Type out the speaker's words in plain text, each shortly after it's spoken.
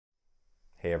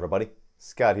Hey everybody,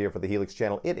 Scott here for the Helix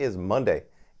channel. It is Monday,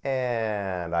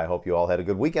 and I hope you all had a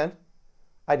good weekend.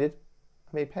 I did.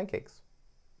 I made pancakes.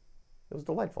 It was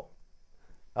delightful.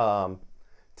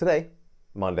 Today,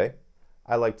 Monday,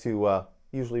 I like to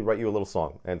usually write you a little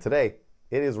song, and today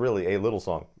it is really a little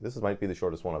song. This might be the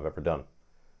shortest one I've ever done.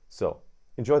 So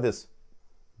enjoy this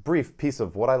brief piece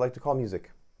of what I like to call music.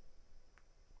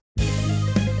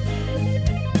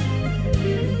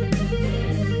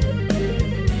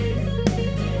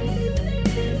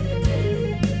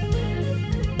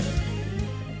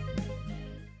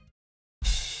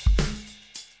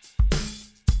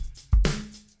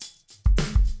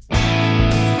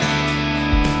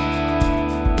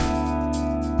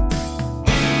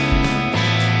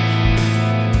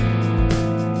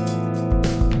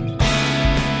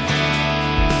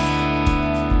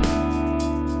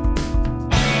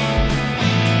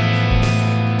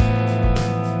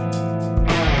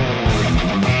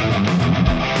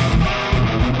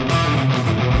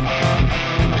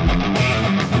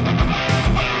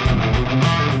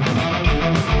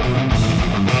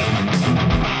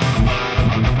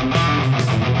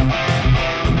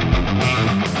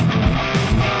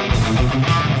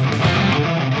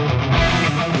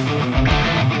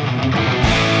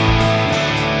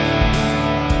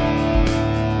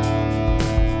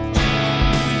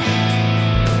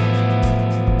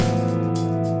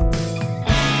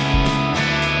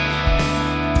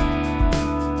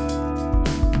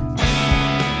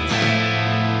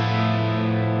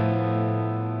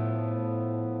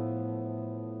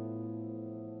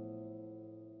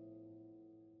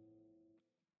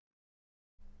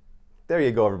 There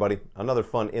you go, everybody. Another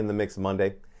fun In the Mix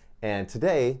Monday. And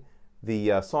today,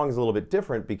 the song is a little bit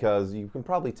different because you can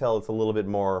probably tell it's a little bit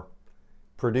more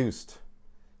produced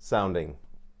sounding,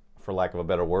 for lack of a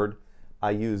better word.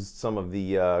 I used some of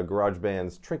the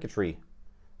GarageBand's trinketry,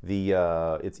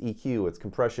 its EQ, its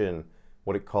compression,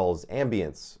 what it calls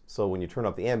ambience. So when you turn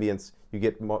up the ambience, you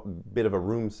get a bit of a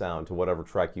room sound to whatever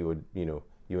track you would,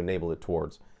 you enable it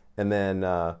towards. And then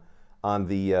on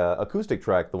the acoustic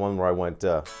track, the one where I went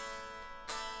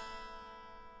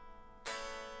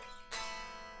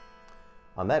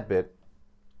on that bit,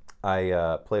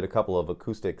 I played a couple of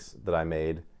acoustics that I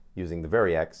made using the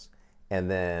Variax,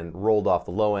 and then rolled off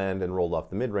the low end and rolled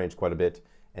off the mid-range quite a bit,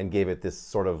 and gave it this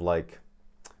sort of like,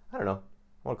 I don't know,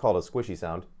 I want to call it a squishy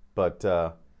sound, but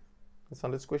it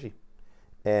sounded squishy.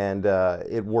 And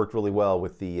it worked really well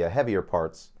with the heavier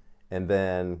parts, and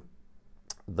then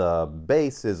the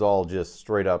bass is all just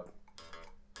straight up,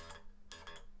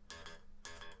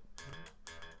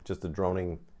 just the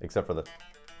droning, except for the,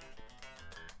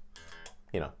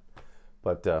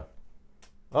 but,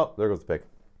 oh, there goes the pig.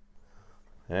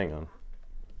 Hang on.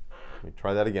 Let me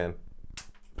try that again.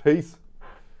 Peace.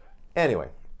 Anyway,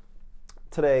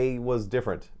 today was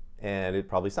different, and it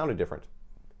probably sounded different.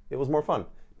 It was more fun.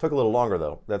 Took a little longer,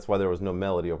 though. That's why there was no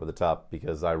melody over the top,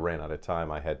 because I ran out of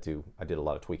time. I did a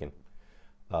lot of tweaking.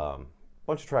 Bunch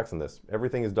of tracks in this.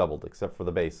 Everything is doubled, except for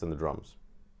the bass and the drums.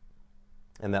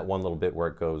 And that one little bit where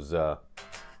it goes,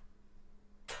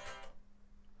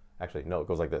 actually, no, it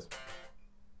goes like this.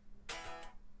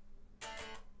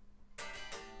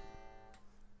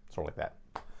 Sort of like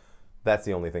that. That's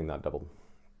the only thing not doubled.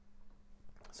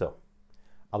 So,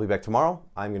 I'll be back tomorrow.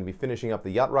 I'm going to be finishing up the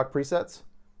Yacht Rock presets.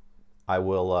 I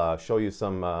will show you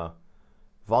some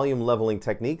volume leveling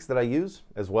techniques that I use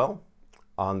as well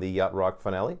on the Yacht Rock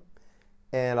finale.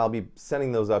 And I'll be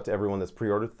sending those out to everyone that's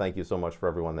pre-ordered. Thank you so much for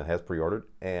everyone that has pre-ordered.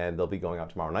 And they'll be going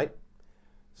out tomorrow night.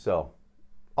 So,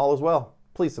 all is well.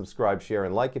 Please subscribe, share,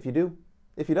 and like if you do.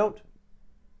 If you don't,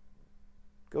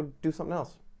 go do something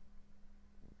else.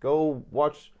 Go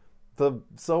watch the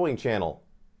sewing channel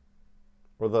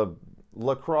or the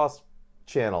lacrosse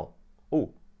channel.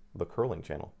 Ooh, the curling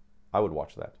channel. I would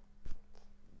watch that.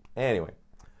 Anyway,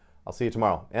 I'll see you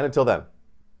tomorrow. And until then,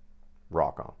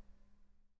 rock on.